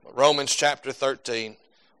Romans chapter 13,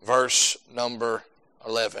 verse number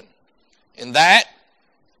 11. In that,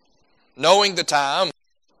 knowing the time,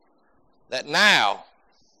 that now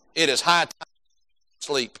it is high time to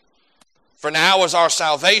sleep. For now is our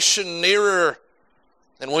salvation nearer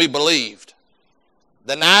than we believed.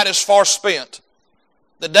 The night is far spent.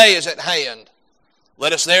 The day is at hand.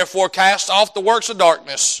 Let us therefore cast off the works of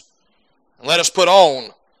darkness, and let us put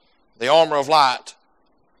on the armor of light.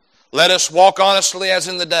 Let us walk honestly as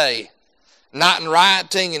in the day, not in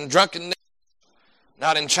rioting and drunkenness,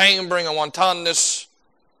 not in chambering and wantonness,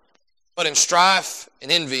 but in strife and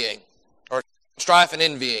envying.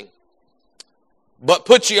 But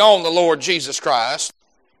put ye on the Lord Jesus Christ,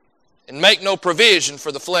 and make no provision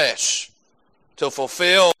for the flesh to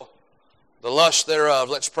fulfill the lust thereof.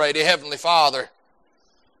 Let's pray. Dear Heavenly Father,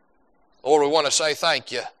 Lord, we want to say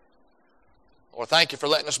thank you. Lord, thank you for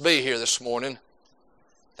letting us be here this morning.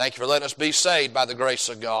 Thank you for letting us be saved by the grace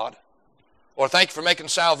of God. Lord, thank you for making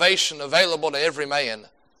salvation available to every man.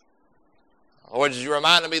 Lord, as you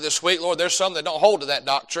reminded me this week, Lord, there's some that don't hold to that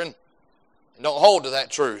doctrine and don't hold to that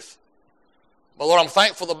truth. But Lord, I'm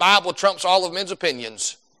thankful the Bible trumps all of men's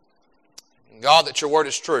opinions. And God, that your word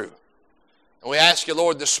is true. And we ask you,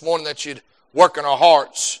 Lord, this morning that you'd work in our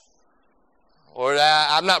hearts. Lord,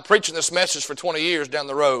 I'm not preaching this message for 20 years down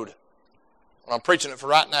the road. I'm preaching it for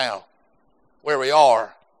right now, where we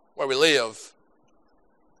are, where we live.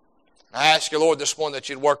 I ask you, Lord, this morning that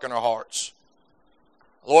you'd work in our hearts.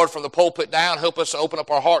 Lord, from the pulpit down, help us to open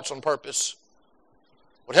up our hearts on purpose.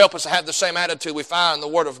 Would help us to have the same attitude we find in the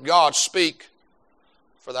Word of God. Speak,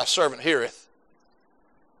 for thy servant heareth.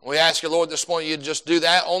 We ask you, Lord, this morning you'd just do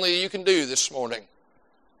that only you can do this morning.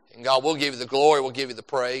 And God, we'll give you the glory, we'll give you the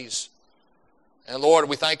praise. And Lord,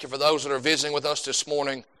 we thank you for those that are visiting with us this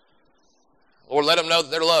morning. Lord, let them know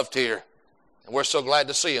that they're loved here. And we're so glad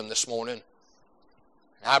to see them this morning.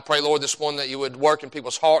 And I pray, Lord, this morning that you would work in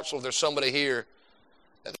people's hearts. If there's somebody here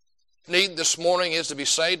that the need this morning is to be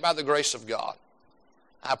saved by the grace of God,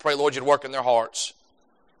 I pray, Lord, you'd work in their hearts.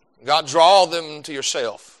 God, draw them to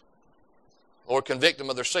yourself. Lord, convict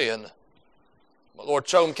them of their sin. But Lord,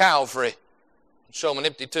 show them Calvary. Show them an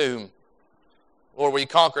empty tomb. Lord, where you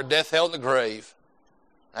conquered death, hell, and the grave.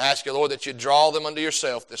 I ask you, Lord, that you draw them unto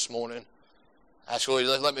yourself this morning. I ask you,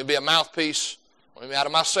 Lord, let me be a mouthpiece. Let me out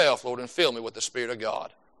of myself, Lord, and fill me with the Spirit of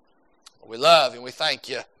God. Lord, we love you and we thank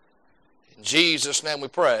you. In Jesus' name we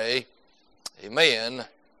pray. Amen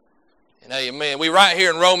and amen. We right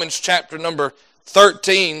here in Romans chapter number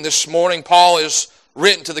 13 this morning. Paul is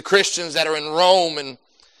written to the Christians that are in Rome, and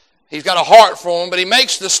he's got a heart for them, but he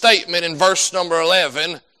makes the statement in verse number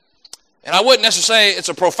 11. And I wouldn't necessarily say it's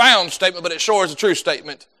a profound statement, but it sure is a true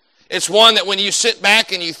statement. It's one that when you sit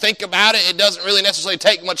back and you think about it, it doesn't really necessarily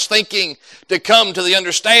take much thinking to come to the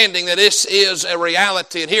understanding that this is a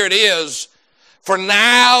reality. And here it is. For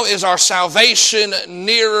now is our salvation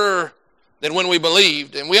nearer than when we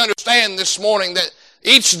believed. And we understand this morning that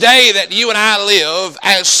each day that you and I live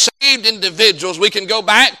as saved individuals, we can go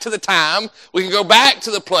back to the time, we can go back to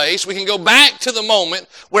the place, we can go back to the moment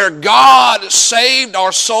where God saved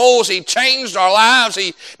our souls, He changed our lives,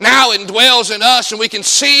 He now indwells in us, and we can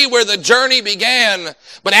see where the journey began.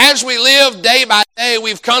 But as we live day by day,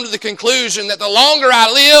 we've come to the conclusion that the longer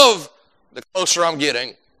I live, the closer I'm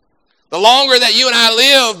getting. The longer that you and I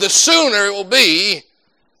live, the sooner it will be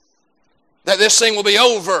that this thing will be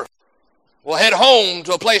over. We'll head home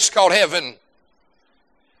to a place called heaven.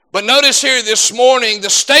 But notice here this morning, the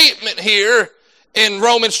statement here in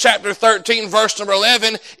Romans chapter 13, verse number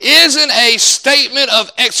 11, isn't a statement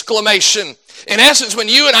of exclamation. In essence, when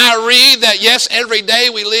you and I read that, yes, every day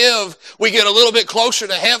we live, we get a little bit closer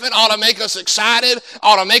to heaven, ought to make us excited,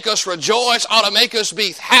 ought to make us rejoice, ought to make us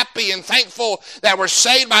be happy and thankful that we're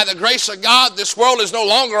saved by the grace of God. This world is no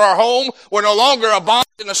longer our home. We're no longer a bond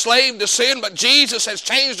and a slave to sin, but Jesus has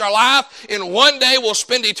changed our life. And one day we'll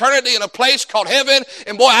spend eternity in a place called heaven.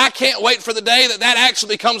 And boy, I can't wait for the day that that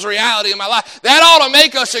actually becomes a reality in my life. That ought to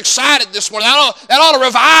make us excited this morning. That ought to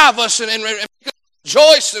revive us and make us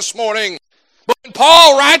rejoice this morning. But when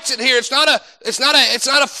Paul writes it here, it's not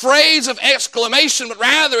a phrase of exclamation, but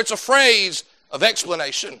rather it's a phrase of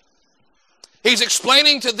explanation. He's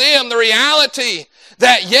explaining to them the reality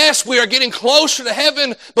that yes, we are getting closer to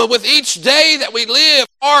heaven, but with each day that we live,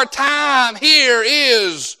 our time here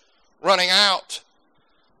is running out.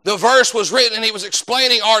 The verse was written and he was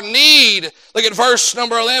explaining our need. Look at verse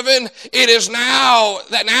number 11. It is now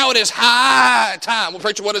it is high time. Well,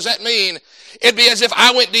 preacher, what does that mean? It'd be as if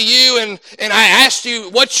I went to you and I asked you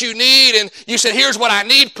what you need, and you said, here's what I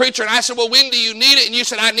need, preacher. And I said, well, when do you need it? And you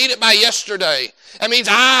said, I need it by yesterday. That means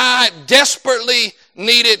I desperately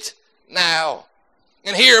need it now.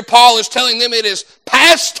 And here Paul is telling them it is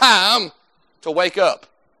past time to wake up.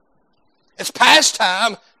 It's past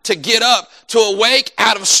time to get up, to awake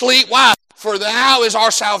out of sleep. Why? For now is our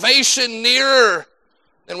salvation nearer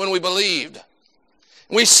than when we believed.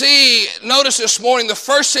 We see, notice this morning, the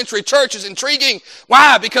first century church is intriguing.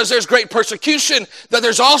 Why? Because there's great persecution, that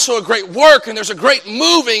there's also a great work, and there's a great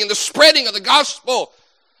moving and the spreading of the gospel.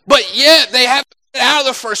 But yet they haven't been out of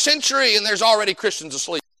the first century, and there's already Christians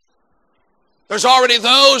asleep. There's already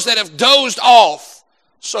those that have dozed off,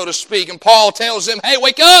 so to speak. And Paul tells them, hey,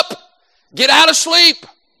 wake up! Get out of sleep!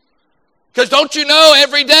 Because don't you know,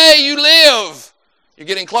 every day you live, you're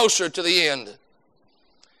getting closer to the end.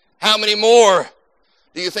 How many more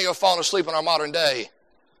do you think have fallen asleep in our modern day?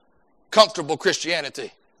 Comfortable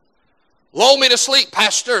Christianity. Lull me to sleep,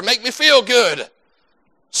 pastor. Make me feel good.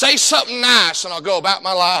 Say something nice and I'll go about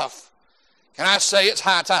my life. Can I say it's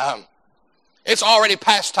high time? It's already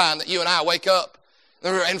past time that you and I wake up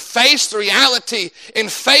and face the reality and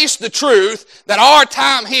face the truth that our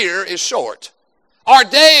time here is short. Our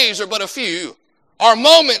days are but a few. Our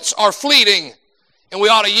moments are fleeting. And we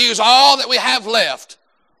ought to use all that we have left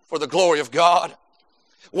for the glory of God.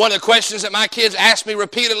 One of the questions that my kids ask me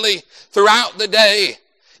repeatedly throughout the day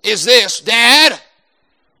is this: Dad,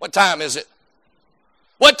 what time is it?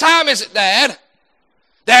 What time is it, Dad?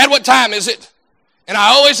 Dad, what time is it? And I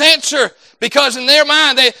always answer, because in their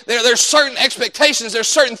mind, there's certain expectations, there's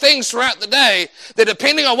certain things throughout the day that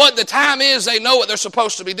depending on what the time is, they know what they're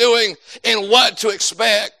supposed to be doing and what to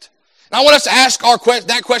expect. And I want us to ask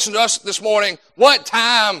that question to us this morning: what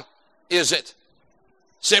time is it?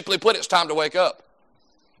 Simply put, it's time to wake up.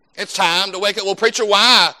 It's time to wake up. Well, preacher,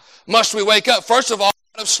 why must we wake up? First of all,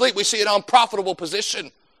 out of sleep, we see an unprofitable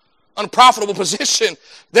position. Unprofitable position.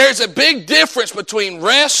 There's a big difference between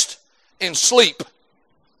rest and sleep.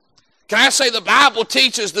 Can I say the Bible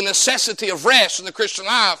teaches the necessity of rest in the Christian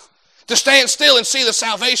life? To stand still and see the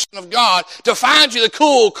salvation of God. To find you the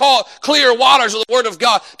cool, clear waters of the Word of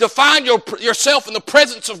God. To find yourself in the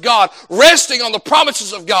presence of God. Resting on the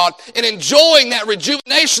promises of God. And enjoying that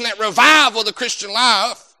rejuvenation, that revival of the Christian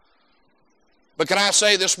life. But can I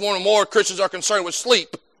say this morning, more Christians are concerned with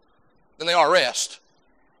sleep than they are rest.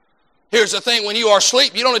 Here's the thing, when you are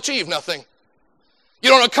asleep, you don't achieve nothing. You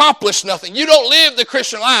don't accomplish nothing. You don't live the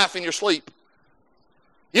Christian life in your sleep.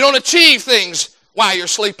 You don't achieve things while you're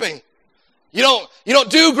sleeping. You don't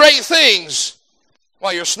do great things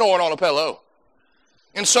while you're snoring on a pillow.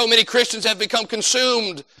 And so many Christians have become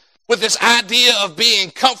consumed with this idea of being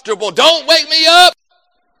comfortable. Don't wake me up.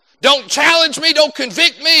 Don't challenge me. Don't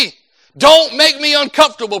convict me. Don't make me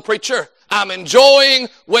uncomfortable, preacher. I'm enjoying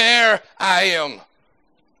where I am.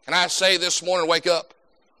 Can I say this morning, wake up.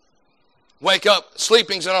 Wake up.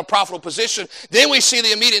 Sleeping's in a profitable position. Then we see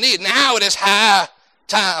the immediate need. Now it is high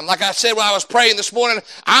time. Like I said when I was praying this morning,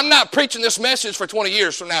 I'm not preaching this message for 20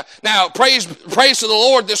 years from now. Now, praise to the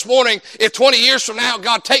Lord this morning. If 20 years from now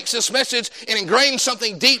God takes this message and ingrains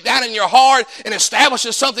something deep down in your heart and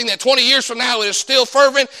establishes something that 20 years from now is still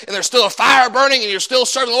fervent and there's still a fire burning and you're still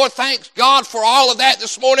serving the Lord, thanks God for all of that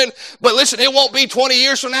this morning. But listen, it won't be 20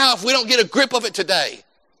 years from now if we don't get a grip of it today.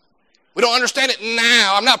 We don't understand it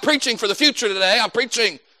now. I'm not preaching for the future today. I'm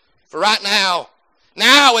preaching for right now.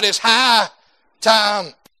 Now it is high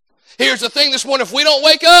time. Here's the thing this morning. If we don't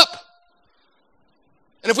wake up,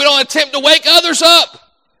 and if we don't attempt to wake others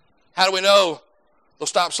up, how do we know they'll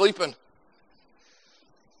stop sleeping?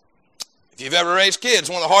 If you've ever raised kids,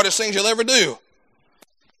 one of the hardest things you'll ever do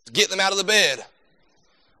is get them out of the bed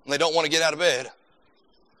when they don't want to get out of bed.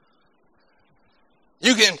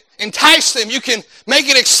 You can entice them. You can make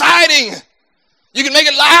it exciting. You can make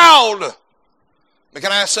it loud. But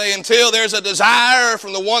can I say, until there's a desire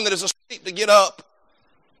from the one that is asleep to get up,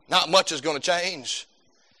 not much is going to change.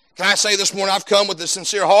 Can I say this morning, I've come with a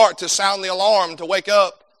sincere heart to sound the alarm, to wake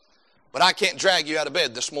up. But I can't drag you out of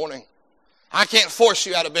bed this morning. I can't force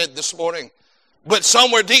you out of bed this morning. But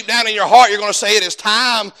somewhere deep down in your heart, you're going to say, it is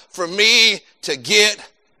time for me to get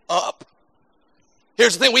up.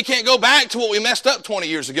 Here's the thing, we can't go back to what we messed up 20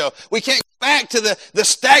 years ago. We can't go back to the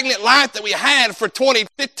stagnant life that we had for 20,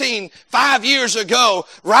 15, 5 years ago.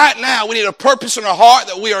 Right now, we need a purpose in our heart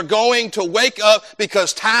that we are going to wake up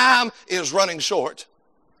because time is running short.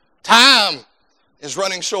 Time is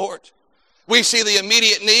running short. We see the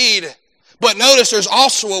immediate need. But notice there's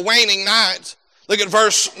also a waning night. Look at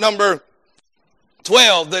verse number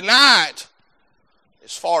 12. The night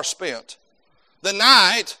is far spent. The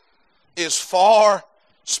night is far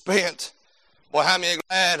spent. Boy, how many are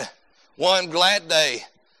glad? One glad day.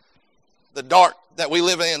 The dark that we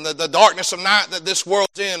live in, the darkness of night that this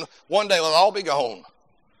world's in, one day will all be gone.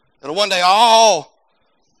 It'll one day all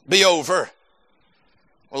be over.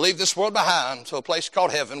 We'll leave this world behind to a place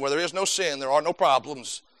called heaven where there is no sin, there are no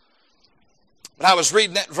problems. But I was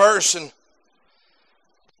reading that verse and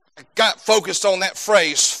I got focused on that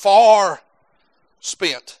phrase, far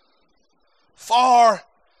spent. Far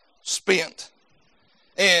spent.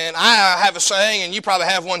 And I have a saying, and you probably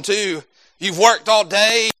have one too. You've worked all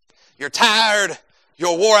day, you're tired,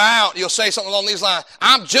 you're wore out. You'll say something along these lines.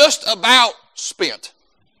 I'm just about spent.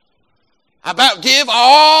 I about give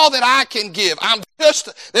all that I can give.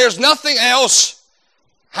 There's nothing else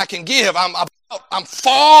I can give. I'm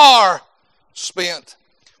far spent.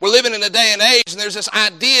 We're living in a day and age, and there's this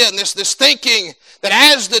idea and this thinking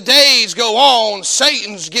that as the days go on,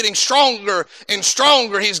 Satan's getting stronger and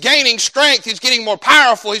stronger. He's gaining strength. He's getting more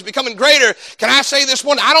powerful. He's becoming greater. Can I say this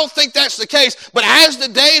one? I don't think that's the case. But as the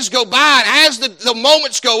days go by and as the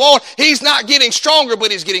moments go on, he's not getting stronger, but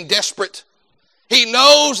he's getting desperate. He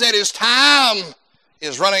knows that his time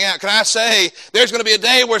is running out. Can I say, there's going to be a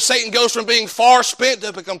day where Satan goes from being far spent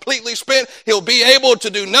to completely spent. He'll be able to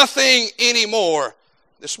do nothing anymore.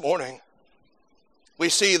 This morning, we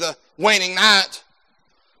see the waning night,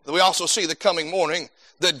 but we also see the coming morning.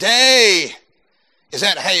 The day is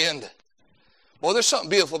at hand. Boy, there's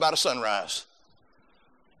something beautiful about a sunrise.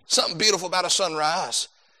 Something beautiful about a sunrise.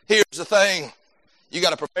 Here's the thing. You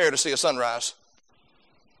got to prepare to see a sunrise.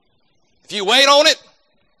 If you wait on it,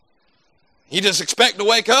 you just expect to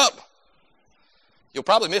wake up, you'll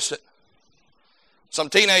probably miss it. Some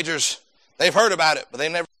teenagers, they've heard about it, but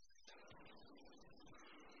they've never.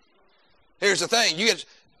 Here's the thing.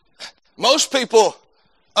 Most people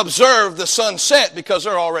observe the sunset because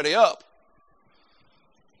they're already up.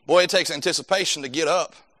 Boy, it takes anticipation to get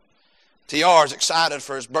up. TR is excited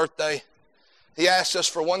for his birthday. He asked us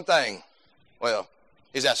for one thing. Well,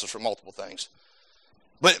 he's asked us for multiple things.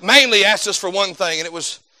 But mainly asked us for one thing, and it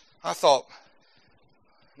was, I thought,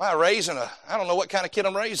 am I raising I don't know what kind of kid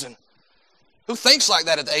I'm raising. Who thinks like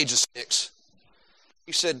that at the age of 6?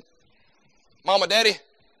 He said, Mama, Daddy,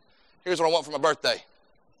 here's what I want for my birthday.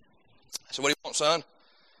 I said, what do you want, son? He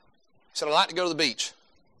said, I'd like to go to the beach,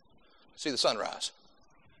 see the sunrise.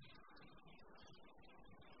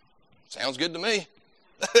 Sounds good to me.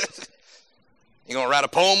 You going to write a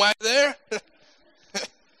poem right there?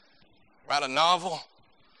 Write a novel?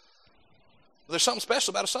 There's something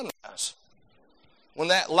special about a sunrise. When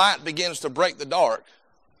that light begins to break the dark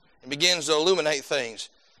and begins to illuminate things.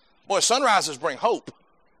 Boy, sunrises bring hope.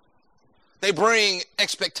 They bring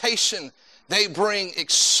expectation. They bring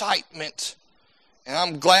excitement. And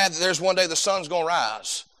I'm glad that there's one day the sun's going to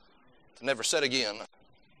rise to never set again.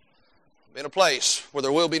 In a place where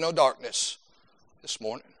there will be no darkness this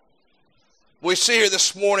morning. We see here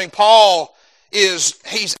this morning, Paul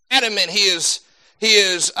he's adamant. He is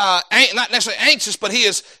not necessarily anxious, but he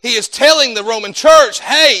is telling the Roman church,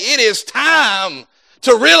 hey, it is time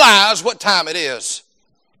to realize what time it is.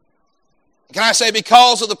 Can I say,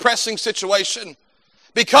 because of the pressing situation,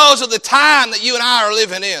 because of the time that you and I are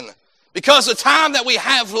living in, because of the time that we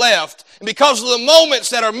have left, and because of the moments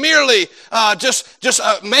that are merely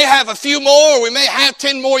may have a few more, or we may have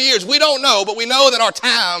 10 more years. We don't know, but we know that our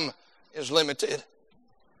time is limited.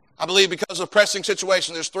 I believe because of pressing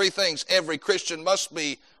situation, there's 3 things every Christian must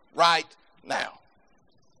be right now.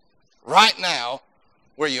 Right now,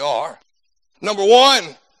 where you are. Number 1,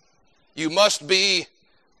 you must be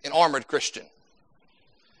an armored Christian.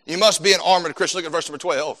 You must be an armored Christian. Look at verse number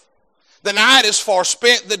 12. The night is far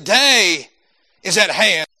spent, the day is at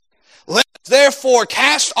hand. Let us therefore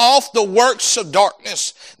cast off the works of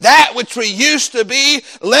darkness. That which we used to be,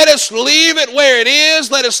 let us leave it where it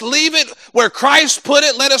is. Let us leave it where Christ put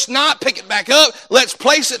it. Let us not pick it back up. Let's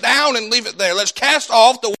place it down and leave it there. Let's cast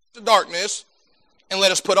off the works of darkness and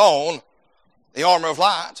let us put on the armor of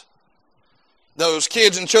light. Those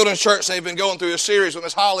kids in children's church, they've been going through a series with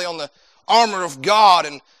Miss Holly on the armor of God,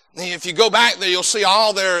 and if you go back there, you'll see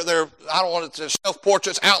all their I don't want to say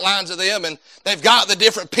self-portraits, outlines of them, and they've got the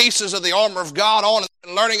different pieces of the armor of God on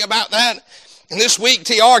and learning about that. And this week,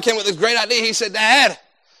 TR came with this great idea. He said, Dad,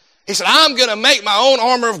 I'm going to make my own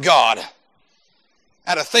armor of God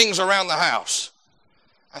out of things around the house.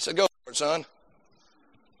 I said, go for it, son.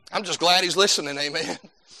 I'm just glad he's listening, amen.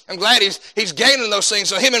 I'm glad he's gaining those things.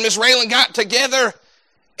 So him and Miss Raylan got together,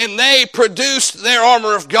 and they produced their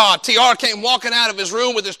armor of God. TR came walking out of his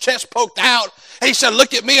room with his chest poked out. He said,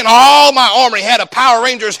 look at me and all my armor. He had a Power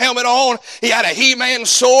Rangers helmet on. He had a He-Man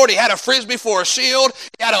sword. He had a Frisbee for a shield.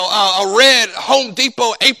 He had a red Home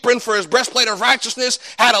Depot apron for his breastplate of righteousness.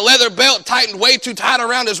 Had a leather belt tightened way too tight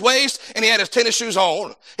around his waist. And he had his tennis shoes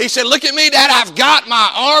on. He said, look at me, Dad. I've got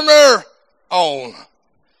my armor on.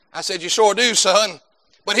 I said, you sure do, son.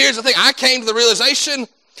 But here's the thing. I came to the realization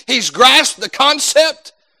he's grasped the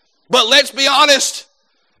concept, But let's be honest,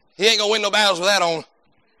 he ain't going to win no battles with that on.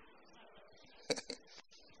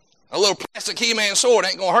 A little plastic He-Man sword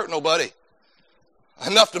ain't going to hurt nobody.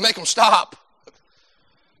 Enough to make them stop.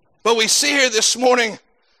 But we see here this morning,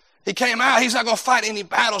 he came out, he's not going to fight any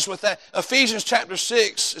battles with that. Ephesians chapter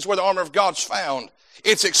 6 is where the armor of God's found.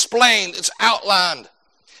 It's explained, it's outlined.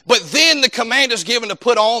 But then the command is given to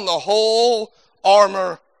put on the whole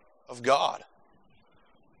armor of God.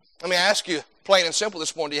 Let me ask you, plain and simple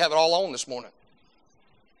this morning, do you have it all on this morning?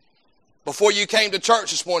 Before you came to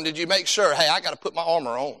church this morning, did you make sure, hey, I got to put my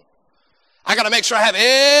armor on? I got to make sure I have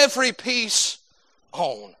every piece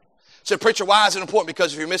on. So, preacher, why is it important?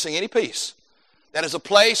 Because if you're missing any piece, that is a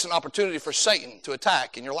place and opportunity for Satan to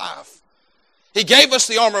attack in your life. He gave us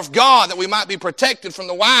the armor of God that we might be protected from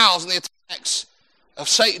the wiles and the attacks of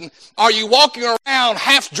Satan. Are you walking around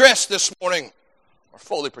half-dressed this morning or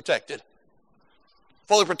fully protected?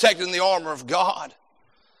 Fully protected in the armor of God.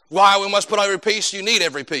 Why we must put on every piece? You need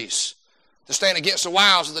every piece to stand against the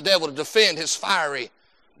wiles of the devil, to defend his fiery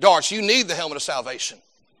darts. You need the helmet of salvation.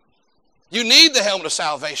 You need the helmet of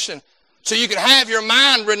salvation so you can have your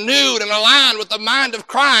mind renewed and aligned with the mind of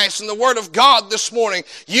Christ and the Word of God this morning.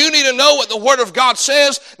 You need to know what the Word of God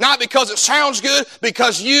says, not because it sounds good,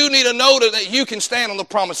 because you need to know that you can stand on the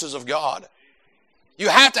promises of God. You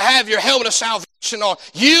have to have your helmet of salvation on.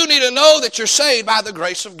 You need to know that you're saved by the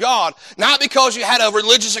grace of God. Not because you had a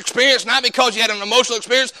religious experience, not because you had an emotional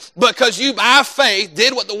experience, but because you, by faith,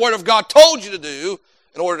 did what the Word of God told you to do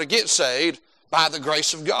in order to get saved by the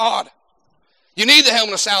grace of God. You need the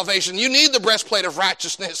helmet of salvation. You need the breastplate of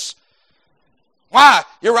righteousness. Why?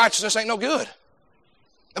 Your righteousness ain't no good.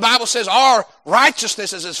 The Bible says our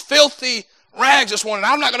righteousness is as filthy rags this morning.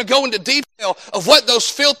 I'm not going to go into detail of what those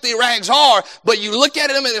filthy rags are, but you look at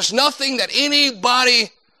them and it's nothing that anybody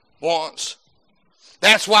wants.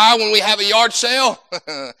 That's why when we have a yard sale,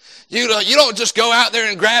 you don't just go out there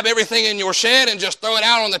and grab everything in your shed and just throw it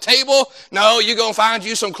out on the table. No, you go find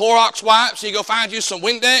you some Clorox wipes, you go find you some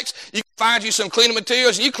Windex, you find you some cleaning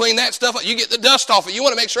materials, and you clean that stuff up. You get the dust off it. You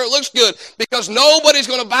want to make sure it looks good because nobody's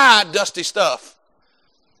going to buy dusty stuff.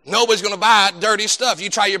 Nobody's going to buy dirty stuff. You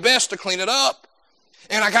try your best to clean it up.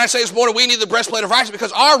 And I gotta say this morning, we need the breastplate of righteousness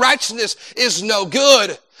because our righteousness is no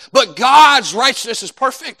good. But God's righteousness is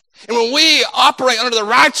perfect. And when we operate under the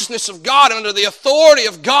righteousness of God, under the authority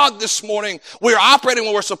of God this morning, we're operating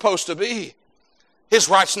where we're supposed to be. His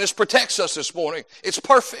righteousness protects us this morning. It's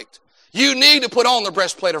perfect. You need to put on the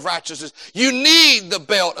breastplate of righteousness. You need the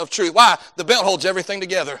belt of truth. Why? The belt holds everything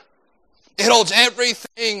together. It holds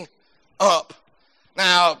everything up.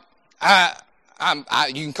 Now,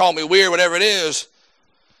 you can call me weird, whatever it is.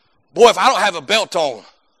 Boy, if I don't have a belt on,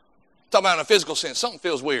 talking about in a physical sense, something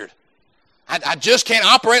feels weird. I just can't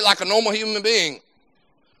operate like a normal human being.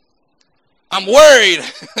 I'm worried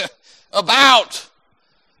about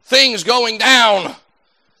things going down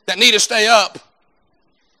that need to stay up.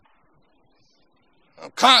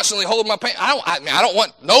 I'm constantly holding my pants. I don't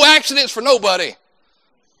want no accidents for nobody,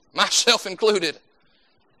 myself included.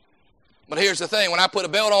 But here's the thing. When I put a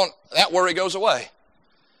belt on, that worry goes away.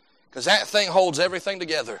 Because that thing holds everything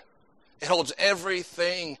together. It holds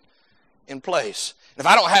everything in place. And if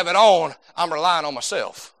I don't have it on, I'm relying on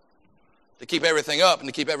myself to keep everything up and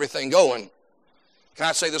to keep everything going. Can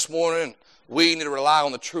I say this morning, we need to rely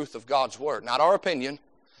on the truth of God's Word. Not our opinion,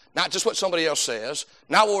 not just what somebody else says,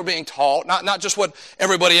 not what we're being taught, not just what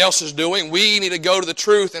everybody else is doing. We need to go to the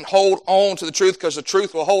truth and hold on to the truth because the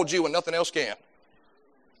truth will hold you when nothing else can.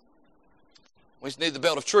 We need the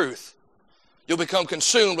belt of truth. You'll become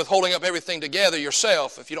consumed with holding up everything together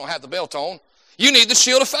yourself if you don't have the belt on. You need the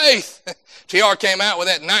shield of faith. TR came out with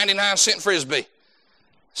that 99-cent Frisbee.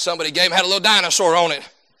 Somebody had a little dinosaur on it.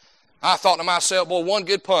 I thought to myself, boy, one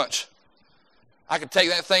good punch. I could take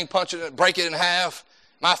that thing, punch it, break it in half.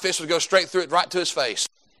 My fist would go straight through it, right to his face.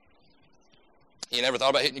 You never thought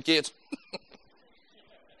about hitting your kids?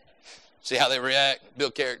 See how they react,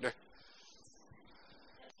 build character.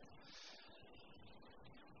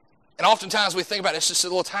 And oftentimes we think about it, it's just a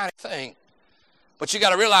little tiny thing. But you got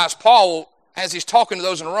to realize Paul, as he's talking to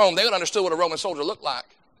those in Rome, they would understood what a Roman soldier looked like.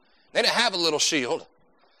 They didn't have a little shield.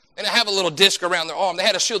 They didn't have a little disc around their arm. They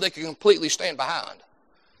had a shield they could completely stand behind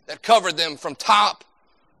that covered them from top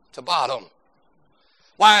to bottom.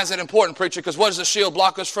 Why is that important, preacher? Because what does the shield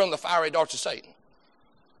block us from? The fiery darts of Satan.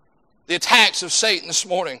 The attacks of Satan this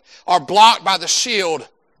morning are blocked by the shield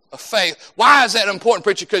of faith. Why is that important,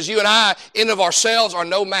 preacher? Because you and I, in of ourselves, are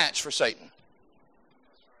no match for Satan.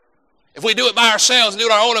 If we do it by ourselves and do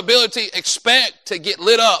it our own ability, expect to get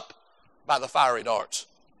lit up by the fiery darts.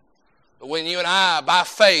 But when you and I, by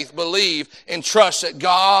faith, believe and trust that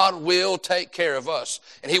God will take care of us,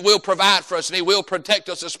 and He will provide for us, and He will protect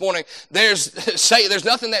us this morning, there's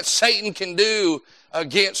nothing that Satan can do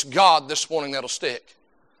against God this morning that'll stick.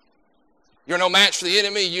 You're no match for the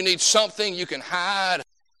enemy. You need something you can hide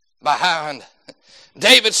behind.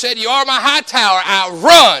 David said, "You are my high tower. I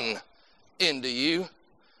run into you."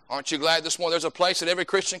 Aren't you glad this morning there's a place that every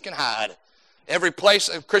Christian can hide? Every place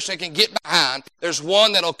a Christian can get behind. There's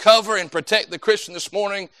one that'll cover and protect the Christian this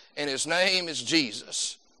morning, and His name is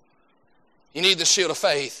Jesus. You need the shield of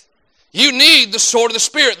faith. You need the sword of the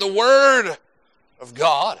Spirit, the Word of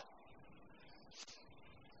God.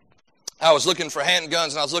 I was looking for handguns,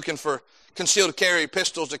 and I was looking for concealed carry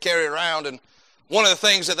pistols to carry around, and one of the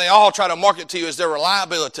things that they all try to market to you is their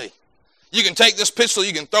reliability. You can take this pistol,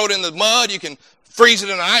 you can throw it in the mud, you can freeze it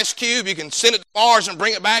in an ice cube, you can send it to Mars and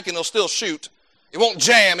bring it back, and it'll still shoot. It won't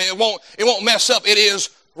jam, it won't mess up. It is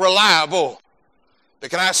reliable. But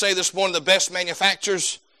can I say this morning, the best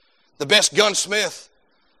manufacturers, the best gunsmith,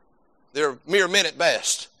 they're mere men at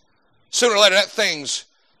best. Sooner or later, that thing's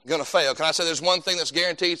going to fail. Can I say there's one thing that's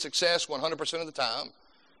guaranteed success 100% of the time?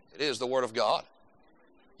 It is the Word of God.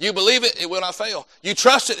 You believe it, it will not fail. You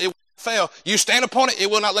trust it, it will not fail. You stand upon it,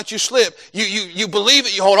 it will not let you slip. You believe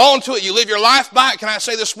it, you hold on to it, you live your life by it. Can I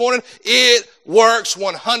say this morning, it works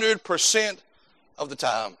 100% of the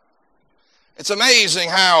time. It's amazing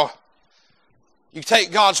how you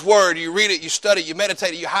take God's Word, you read it, you study it, you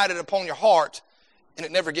meditate it, you hide it upon your heart, and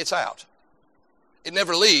it never gets out. It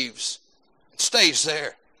never leaves. It stays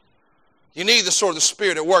there. You need the sword of the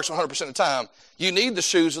Spirit. It works 100% of the time. You need the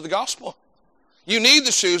shoes of the gospel. You need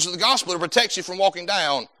the shoes of the gospel to protect you from walking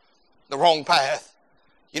down the wrong path.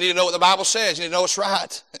 You need to know what the Bible says. You need to know what's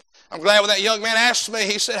right. I'm glad when that young man asked me,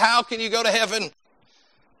 he said, "How can you go to heaven?"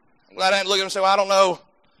 I'm glad I didn't look at him and say, "Well, I don't know.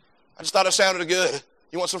 I just thought it sounded good.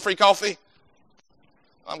 You want some free coffee?"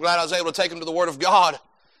 I'm glad I was able to take him to the Word of God,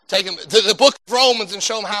 take him to the book of Romans and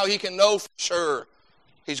show him how he can know for sure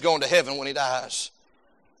he's going to heaven when he dies.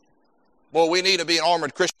 Boy, we need to be an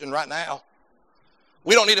armored Christian right now.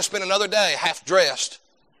 We don't need to spend another day half-dressed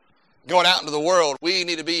going out into the world. We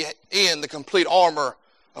need to be in the complete armor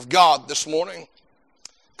of God this morning.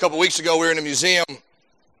 A couple weeks ago, we were in a museum. I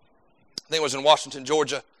think it was in Washington,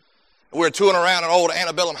 Georgia. We were touring around an old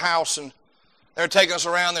antebellum house, and they were taking us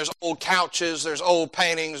around. There's old couches, there's old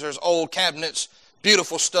paintings, there's old cabinets,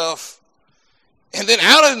 beautiful stuff. And then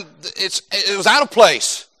it was out of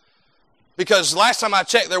place, because last time I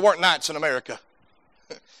checked, there weren't nights in America.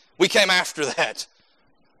 We came after that.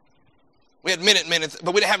 We had minute,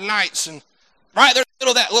 but we didn't have nights. And right there in the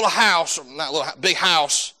middle of that little house, or not little, big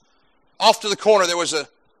house, off to the corner, there was a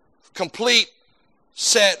complete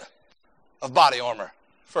set of body armor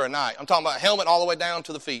for a night. I'm talking about helmet all the way down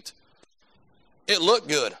to the feet. It looked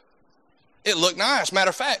good. It looked nice. Matter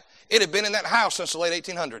of fact, it had been in that house since the late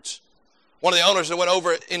 1800s. One of the owners that went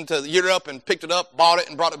over into Europe and picked it up, bought it,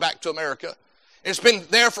 and brought it back to America. It's been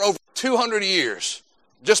there for over 200 years,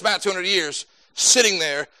 just about 200 years, sitting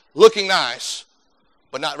there, looking nice,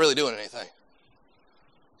 but not really doing anything.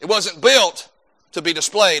 It wasn't built to be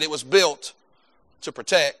displayed. It was built to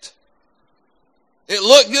protect. It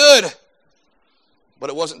looked good, but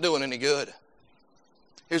it wasn't doing any good.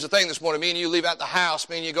 Here's the thing this morning. Me and you leave out the house.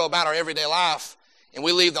 Me and you go about our everyday life, and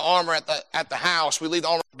we leave the armor at the house. We leave the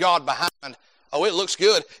armor of God behind. Oh, it looks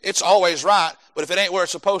good. It's always right. But if it ain't where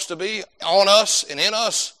it's supposed to be, on us and in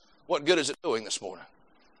us, what good is it doing this morning?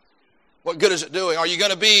 What good is it doing? Are you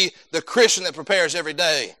going to be the Christian that prepares every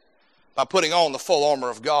day by putting on the full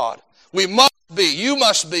armor of God? You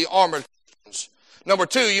must be armored Christians. Number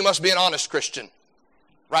two, you must be an honest Christian.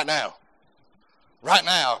 Right now. Right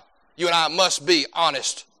now, you and I must be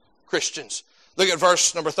honest Christians. Look at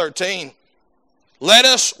verse number 13. Let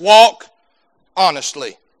us walk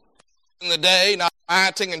honestly in the day, not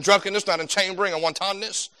rioting and drunkenness, not in chambering and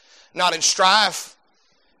wantonness, not in strife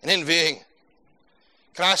and envying.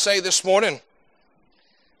 Can I say this morning,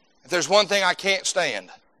 if there's one thing I can't stand,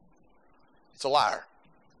 it's a liar.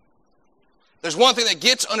 There's one thing that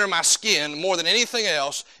gets under my skin more than anything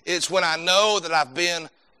else, it's when I know that I've been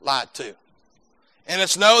lied to. And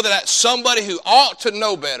it's know that somebody who ought to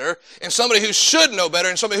know better, and somebody who should know better,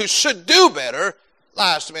 and somebody who should do better,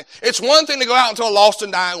 lies to me. It's one thing to go out into a lost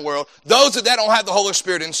and dying world. Those that don't have the Holy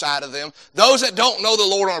Spirit inside of them, those that don't know the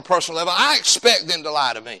Lord on a personal level, I expect them to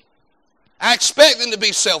lie to me. I expect them to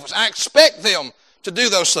be selfish. I expect them to do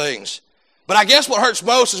those things. But I guess what hurts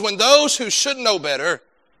most is when those who should know better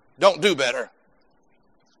don't do better.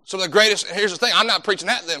 Some of the greatest, and here's the thing, I'm not preaching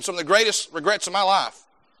at them. Some of the greatest regrets of my life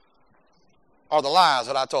are the lies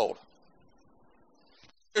that I told.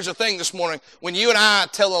 Here's the thing this morning, when you and I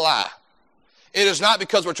tell a lie, It is not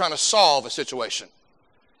because we're trying to solve a situation.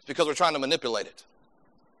 It's because we're trying to manipulate it.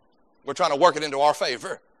 We're trying to work it into our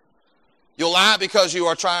favor. You'll lie because you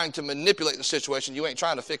are trying to manipulate the situation. You ain't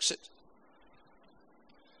trying to fix it.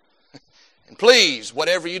 And please,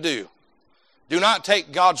 whatever you do not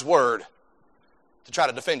take God's word to try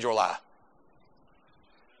to defend your lie.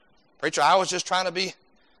 Preacher, I was just trying to be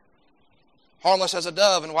harmless as a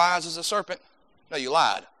dove and wise as a serpent. No, you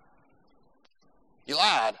lied. You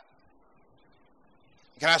lied.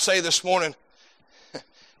 Can I say this morning,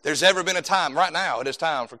 there's ever been a time, right now, it is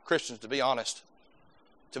time for Christians to be honest.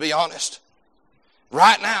 To be honest.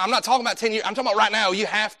 Right now, I'm not talking about 10 years, I'm talking about right now,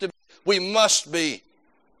 we must be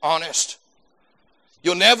honest.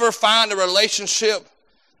 You'll never find a relationship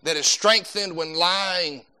that is strengthened when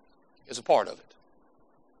lying is a part of it.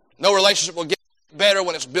 No relationship will get better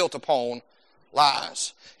when it's built upon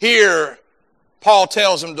lies. Here, Paul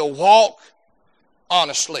tells them to walk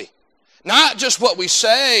honestly. Not just what we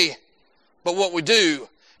say, but what we do,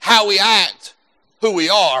 how we act, who we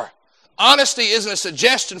are. Honesty isn't a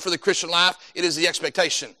suggestion for the Christian life, it is the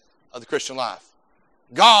expectation of the Christian life.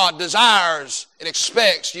 God desires and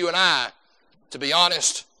expects you and I to be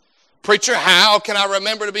honest. Preacher, how can I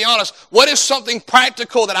remember to be honest? What is something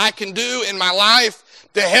practical that I can do in my life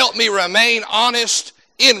to help me remain honest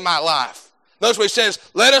in my life? Notice what he says,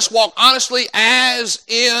 let us walk honestly as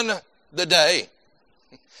in the day.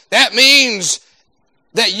 That means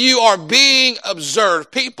that you are being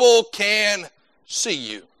observed. People can see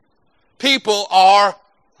you. People are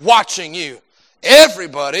watching you.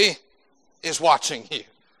 Everybody is watching you.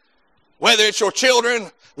 Whether it's your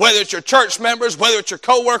children, whether it's your church members, whether it's your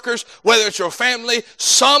co-workers, whether it's your family,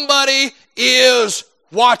 somebody is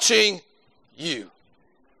watching you.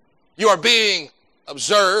 You are being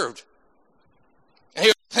observed. And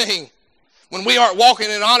here's the thing, when we aren't walking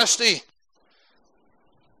in honesty,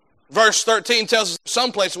 verse 13 tells us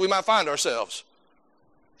some places we might find ourselves.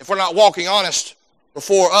 If we're not walking honest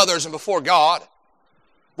before others and before God,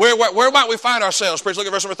 where might we find ourselves? Please look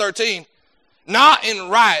at verse number 13. Not in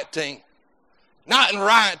rioting. Not in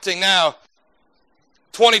rioting. Now,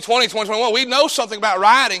 2020, 2021, we know something about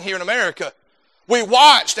rioting here in America. We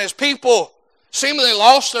watched as people seemingly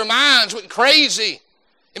lost their minds, went crazy,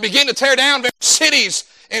 and began to tear down various cities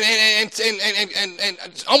and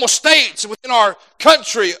almost states within our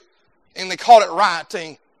country, and they called it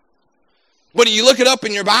rioting. When you look it up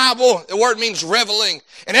in your Bible, the word means reveling.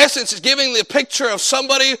 In essence, it's giving the picture of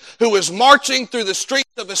somebody who is marching through the streets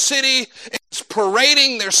of a city, is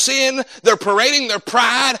parading their sin, they're parading their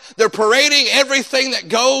pride, they're parading everything that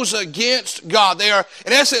goes against God. They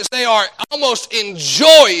are almost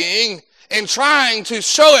enjoying and trying to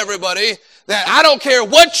show everybody that I don't care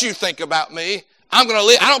what you think about me, I'm going to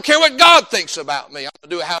live. I don't care what God thinks about me, I'm going to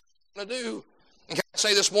do it how I'm going to do. And can I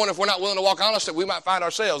say this morning, if we're not willing to walk honestly, we might find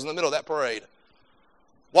ourselves in the middle of that parade,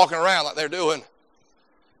 walking around like they're doing.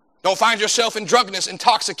 Don't find yourself in drunkenness,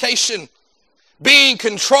 intoxication, being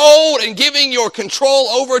controlled and giving your control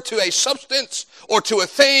over to a substance or to a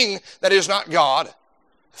thing that is not God.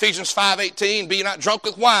 Ephesians 5:18, be ye not drunk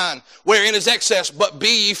with wine, wherein is excess, but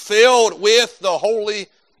be ye filled with the Holy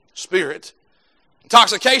Spirit.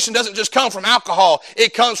 Intoxication doesn't just come from alcohol.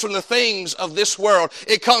 It comes from the things of this world.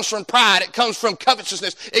 It comes from pride. It comes from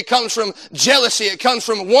covetousness. It comes from jealousy. It comes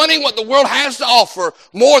from wanting what the world has to offer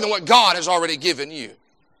more than what God has already given you.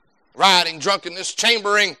 Rioting, drunkenness,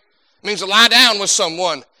 chambering means to lie down with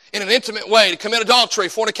someone in an intimate way, to commit adultery,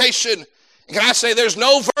 fornication. And can I say there's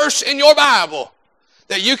no verse in your Bible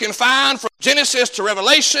that you can find from Genesis to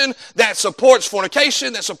Revelation that supports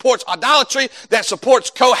fornication, that supports idolatry, that supports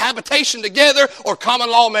cohabitation together or common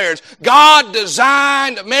law marriage. God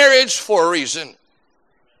designed marriage for a reason.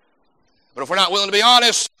 But if we're not willing to be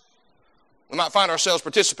honest, we might find ourselves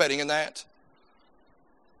participating in that.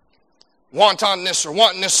 Wantonness or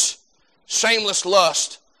wantonness, shameless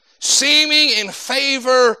lust, seeming in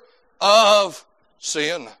favor of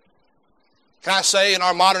sin. Can I say in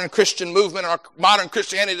our modern Christian movement, our modern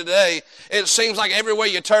Christianity today, it seems like everywhere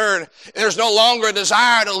you turn, there's no longer a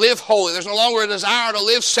desire to live holy. There's no longer a desire to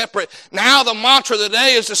live separate. Now the mantra of the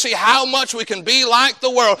day is to see how much we can be like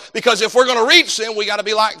the world. Because if we're going to reach them, we got to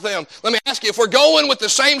be like them. Let me ask you, if we're going with the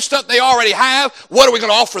same stuff they already have, what are we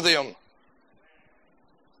going to offer them?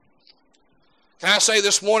 Can I say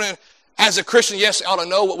this morning, as a Christian, yes, I ought to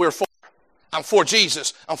know what we're for. I'm for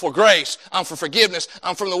Jesus. I'm for grace. I'm for forgiveness.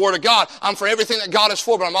 I'm for the Word of God. I'm for everything that God is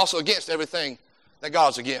for, but I'm also against everything that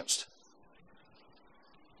God's against.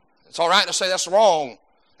 It's all right to say that's wrong.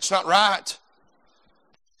 It's not right.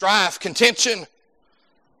 Strife, contention.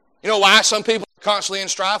 You know why some people are constantly in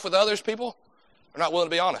strife with others people? They're not willing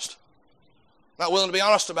to be honest. Not willing to be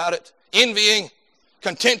honest about it. envying,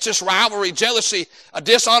 contentious, rivalry, jealousy. A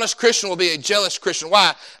dishonest Christian will be a jealous Christian.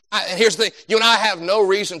 Why? And here's the thing. You and I have no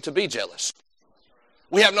reason to be jealous.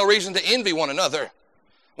 We have no reason to envy one another.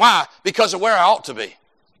 Why? Because of where I ought to be.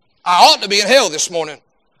 I ought to be in hell this morning.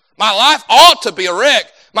 My life ought to be a wreck.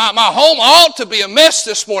 My home ought to be a mess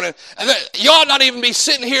this morning. And you ought not even be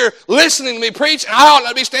sitting here listening to me preach, and I ought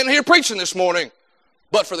not be standing here preaching this morning.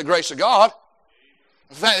 But for the grace of God,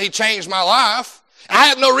 in fact, He changed my life. I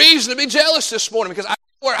have no reason to be jealous this morning because I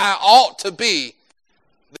know where I ought to be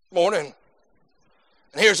this morning.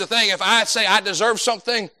 And here's the thing. If I say I deserve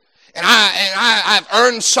something, and I've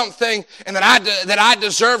earned something, and that I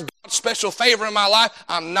deserve God's special favor in my life,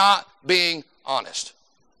 I'm not being honest.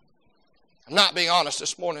 I'm not being honest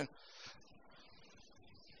this morning.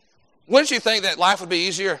 Wouldn't you think that life would be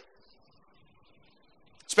easier?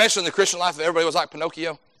 Especially in the Christian life if everybody was like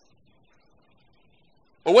Pinocchio.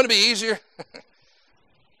 But wouldn't it be easier?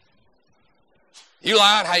 You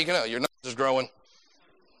lying? How you know? Your nose is growing.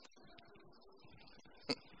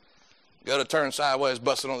 Go to turn sideways,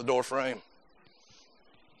 busted on the door frame.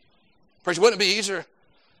 Preacher, wouldn't it be easier?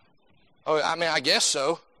 Oh, I mean, I guess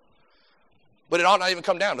so. But it ought not even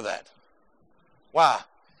come down to that. Why?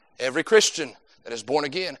 Every Christian that is born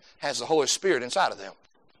again has the Holy Spirit inside of them.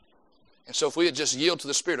 And so if we would just yield to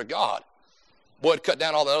the Spirit of God, boy, it'd cut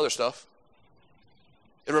down all that other stuff.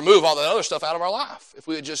 It'd remove all that other stuff out of our life if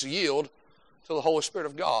we would just yield to the Holy Spirit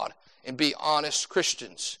of God and be honest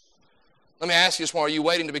Christians. Let me ask you this morning, are you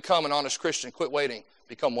waiting to become an honest Christian? Quit waiting.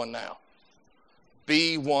 Become one now.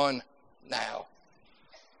 Be one now.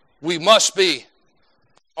 We must be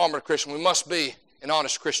armored Christian. We must be an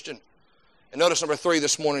honest Christian. And notice number 3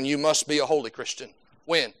 this morning, you must be a holy Christian.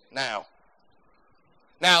 When? Now.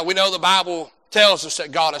 Now, we know the Bible tells us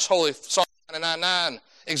that God is holy. Psalm 99:9.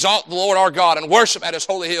 Exalt the Lord our God and worship at His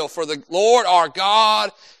holy hill, for the Lord our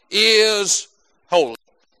God is holy.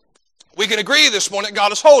 We can agree this morning that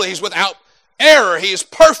God is holy. He's without error. He is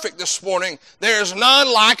perfect this morning. There is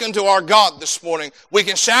none like unto our God this morning. We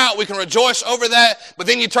can shout, we can rejoice over that, but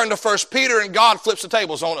then you turn to 1 Peter and God flips the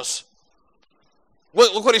tables on us.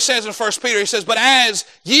 Look what he says in 1 Peter. He says, but as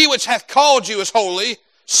ye which hath called you is holy,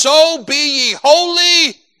 so be ye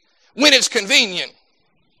holy when it's convenient.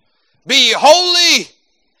 Be ye holy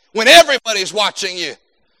when everybody's watching you.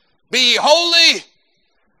 Be ye holy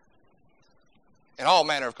in all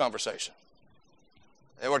manner of conversation.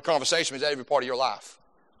 That word conversation means every part of your life.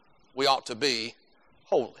 We ought to be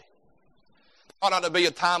holy. There ought not to be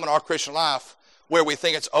a time in our Christian life where we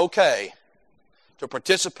think it's okay to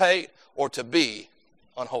participate or to be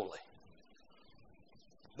unholy.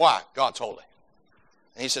 Why? God's holy.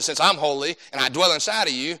 And He says, since I'm holy and I dwell inside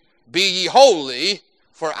of you, be ye holy,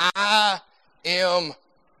 for I am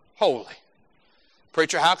holy.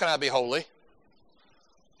 Preacher, how can I be holy?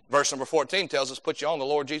 Verse number 14 tells us, put you on the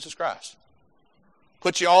Lord Jesus Christ.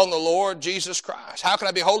 Put you on the Lord Jesus Christ. How can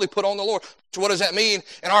I be holy? Put on the Lord. So what does that mean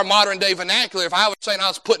in our modern day vernacular? If I was saying I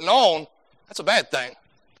was putting on, that's a bad thing.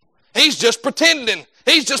 He's just pretending.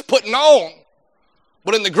 He's just putting on.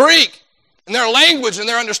 But in the Greek, in their language and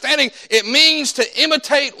their understanding, it means to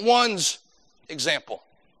imitate one's example.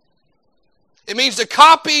 It means to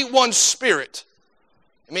copy one's spirit.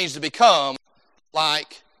 It means to become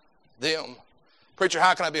like them. Preacher,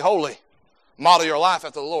 how can I be holy? Model your life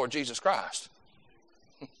after the Lord Jesus Christ.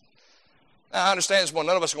 Now, I understand this one.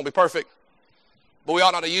 None of us are going to be perfect. But we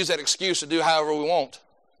ought not to use that excuse to do however we want.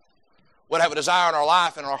 We ought to have a desire in our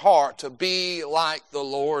life and our heart to be like the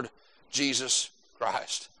Lord Jesus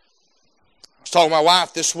Christ. I was talking to my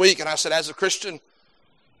wife this week, and I said, as a Christian,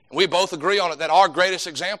 we both agree on it, that our greatest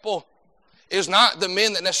example is not the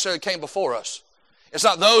men that necessarily came before us. It's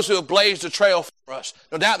not those who have blazed a trail for us.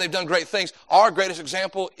 No doubt they've done great things. Our greatest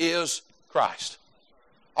example is Christ.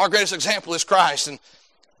 Our greatest example is Christ. And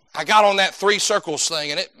I got on that 3 circles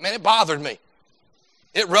thing, and it bothered me.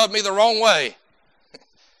 It rubbed me the wrong way.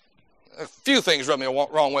 A few things rubbed me the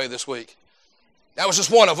wrong way this week. That was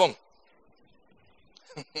just one of them.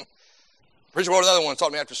 Preacher, what are the other ones?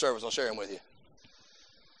 Taught me after service. I'll share them with you.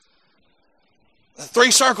 The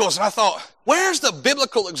 3 circles, and I thought, where's the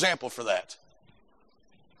biblical example for that?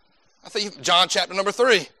 I think John chapter number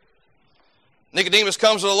 3. Nicodemus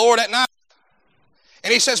comes to the Lord at night,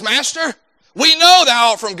 and he says, Master, we know thou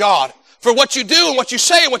art from God. For what you do and what you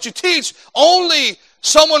say and what you teach, only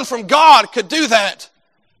someone from God could do that.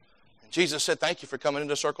 And Jesus said, thank you for coming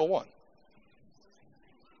into circle 1.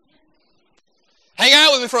 Hang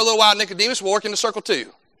out with me for a little while, Nicodemus. We'll work into circle 2. And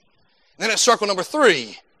then at circle number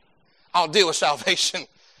 3, I'll deal with salvation.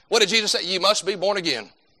 What did Jesus say? You must be born again.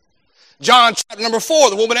 John chapter number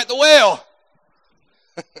 4, the woman at the well.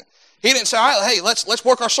 He didn't say, all right, hey, let's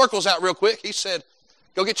work our circles out real quick. He said,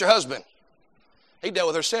 go get your husband. He dealt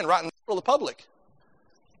with her sin right in the middle of the public,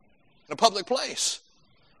 in a public place.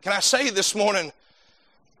 Can I say this morning,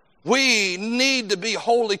 we need to be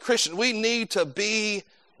holy Christians. We need to be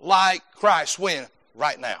like Christ. When?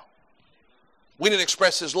 Right now. We need to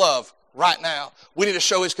express His love right now. We need to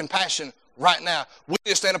show His compassion right now. We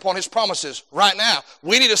need to stand upon His promises right now.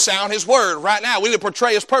 We need to sound His word right now. We need to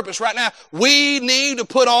portray His purpose right now. We need to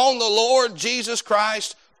put on the Lord Jesus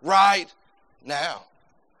Christ right now.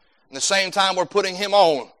 At the same time we're putting Him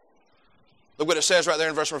on, look what it says right there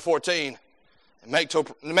in verse number 14. And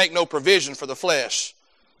make no provision for the flesh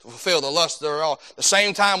to fulfill the lust thereof. The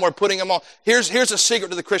same time we're putting Him on. Here's a secret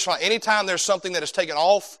to the Christian life. Anytime there's something that is taken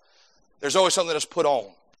off, there's always something that is put on.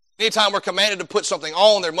 Anytime we're commanded to put something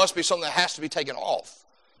on, there must be something that has to be taken off.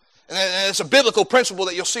 And it's a biblical principle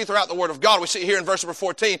that you'll see throughout the Word of God. We see it here in verse number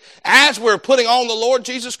 14. As we're putting on the Lord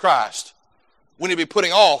Jesus Christ, we need to be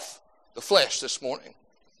putting off the flesh this morning.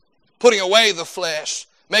 Putting away the flesh.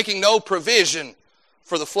 Making no provision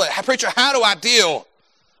for the flesh. Preacher, how do I deal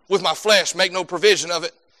with my flesh? Make no provision of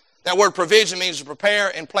it. That word provision means to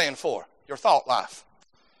prepare and plan for. Your thought life.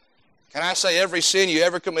 Can I say every sin you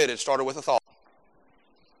ever committed started with a thought?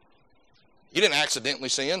 You didn't accidentally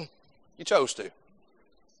sin. You chose to.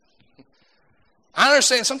 I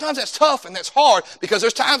understand sometimes that's tough and that's hard because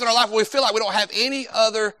there's times in our life where we feel like we don't have any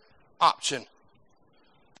other option.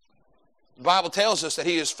 The Bible tells us that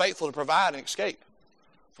He is faithful to provide an escape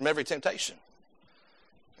from every temptation.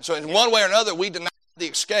 And so in one way or another, we denied the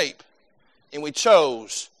escape and we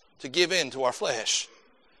chose to give in to our flesh.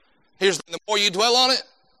 Here's the more you dwell on it,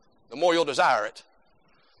 the more you'll desire it.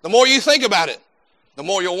 The more you think about it, the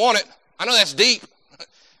more you'll want it. I know that's deep.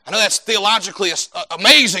 I know that's theologically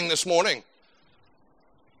amazing this morning.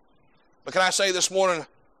 But can I say this morning,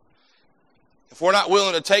 if we're not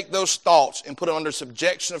willing to take those thoughts and put them under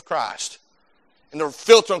subjection of Christ and to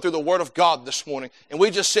filter them through the Word of God this morning, and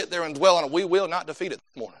we just sit there and dwell on it, we will not defeat it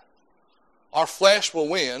this morning. Our flesh will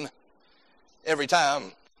win every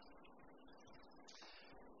time.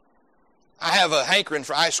 I have a hankering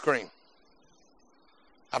for ice cream.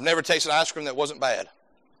 I've never tasted ice cream that wasn't bad.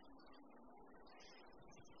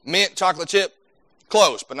 Mint, chocolate chip,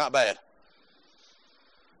 close, but not bad.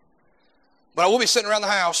 But I will be sitting around the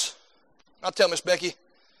house. I'll tell Miss Becky,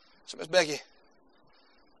 so Miss Becky,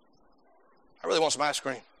 I really want some ice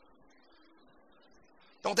cream.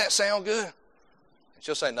 Don't that sound good? And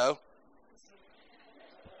she'll say no.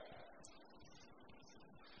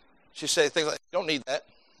 She'll say things like, you don't need that.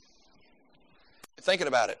 You're thinking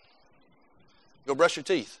about it. Go brush your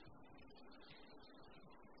teeth.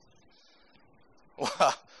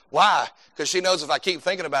 Why? Because she knows if I keep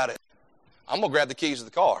thinking about it, I'm going to grab the keys to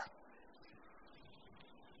the car.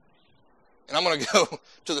 And I'm going to go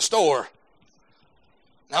to the store.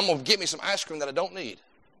 And I'm going to get me some ice cream that I don't need.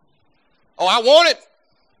 Oh, I want it.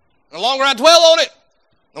 And the longer I dwell on it,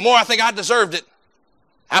 the more I think I deserved it.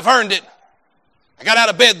 I've earned it. I got out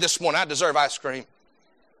of bed this morning. I deserve ice cream.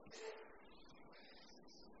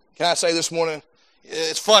 Can I say this morning,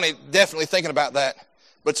 it's funny, definitely thinking about that,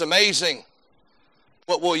 but it's amazing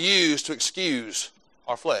what we'll use to excuse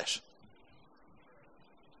our flesh.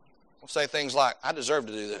 We'll say things like, I deserve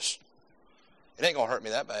to do this. It ain't going to hurt me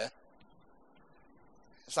that bad.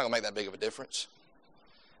 It's not going to make that big of a difference.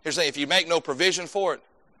 Here's the thing, if you make no provision for it,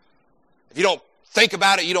 if you don't think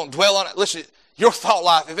about it, you don't dwell on it, listen, your thought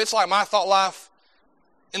life, if it's like my thought life,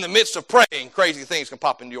 in the midst of praying, crazy things can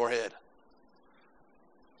pop into your head.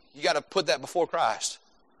 You got to put that before Christ.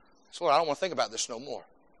 So Lord, I don't want to think about this no more.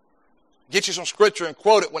 Get you some scripture and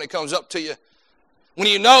quote it when it comes up to you. When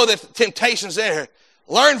you know that the temptation's there,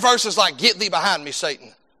 learn verses like, get thee behind me,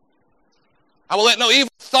 Satan. I will let no evil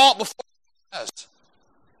thought before my eyes.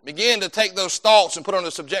 Begin to take those thoughts and put them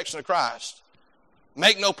under subjection of Christ.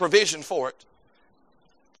 Make no provision for it.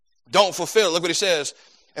 Don't fulfill it. Look what he says.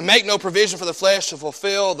 And make no provision for the flesh to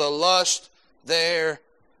fulfill the lust thereof.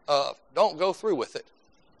 Don't go through with it.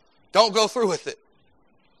 Don't go through with it.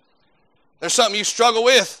 There's something you struggle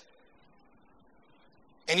with,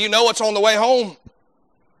 and you know it's on the way home.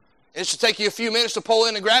 It should take you a few minutes to pull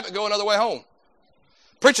in and grab it and go another way home.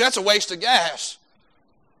 Preacher, that's a waste of gas.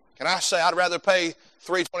 Can I say I'd rather pay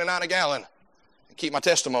 $3.29 a gallon and keep my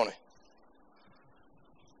testimony?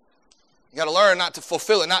 You got to learn not to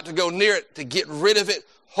fulfill it, not to go near it, to get rid of it.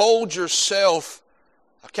 Hold yourself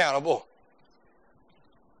accountable.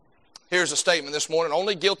 Here's a statement this morning.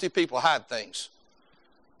 Only guilty people hide things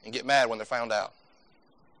and get mad when they're found out.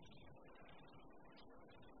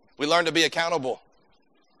 We learn to be accountable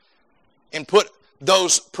and put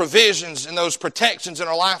those provisions and those protections in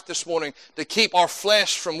our life this morning to keep our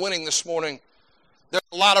flesh from winning this morning, there's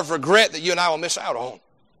a lot of regret that you and I will miss out on.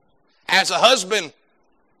 As a husband,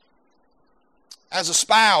 as a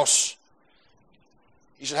spouse,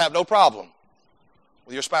 you should have no problem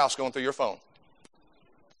with your spouse going through your phone.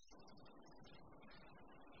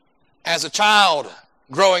 As a child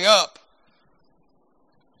growing up,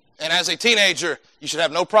 and as a teenager, you should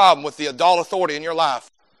have no problem with the adult authority in your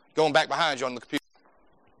life going back behind you on the computer.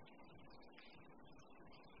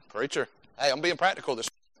 Preacher, hey, I'm being practical this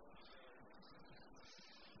morning.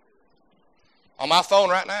 On my phone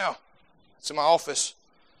right now, it's in my office,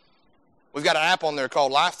 we've got an app on there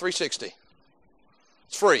called Life 360.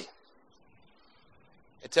 It's free.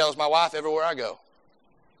 It tells my wife everywhere I go.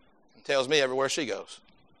 It tells me everywhere she goes.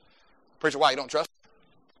 Preacher, why, you don't trust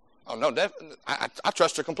her? Oh, no, I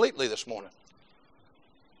trust her completely this morning.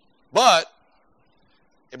 But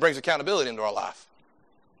it brings accountability into our life.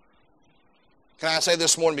 Can I say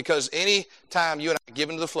this morning, because any time you and I give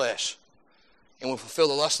into the flesh and we fulfill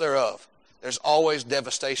the lust thereof, there's always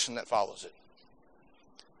devastation that follows it.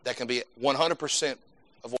 That can be 100%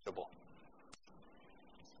 avoidable.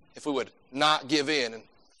 If we would not give in and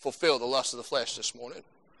fulfill the lust of the flesh this morning.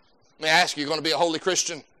 Let me ask you, you're going to be a holy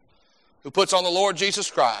Christian who puts on the Lord Jesus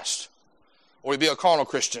Christ, or you be a carnal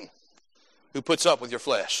Christian who puts up with your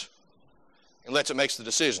flesh and lets it make the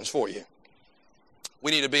decisions for you?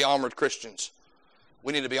 We need to be armored Christians.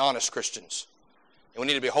 We need to be honest Christians. And we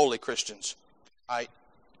need to be holy Christians right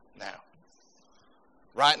now.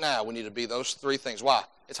 Right now, we need to be those three things. Why?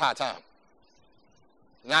 It's high time.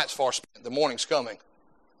 The night's far spent. The morning's coming.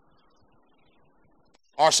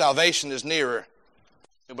 Our salvation is nearer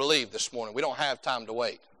to believe this morning. We don't have time to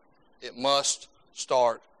wait. It must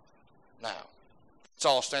start now. Let's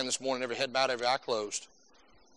all stand this morning, every head bowed, every eye closed.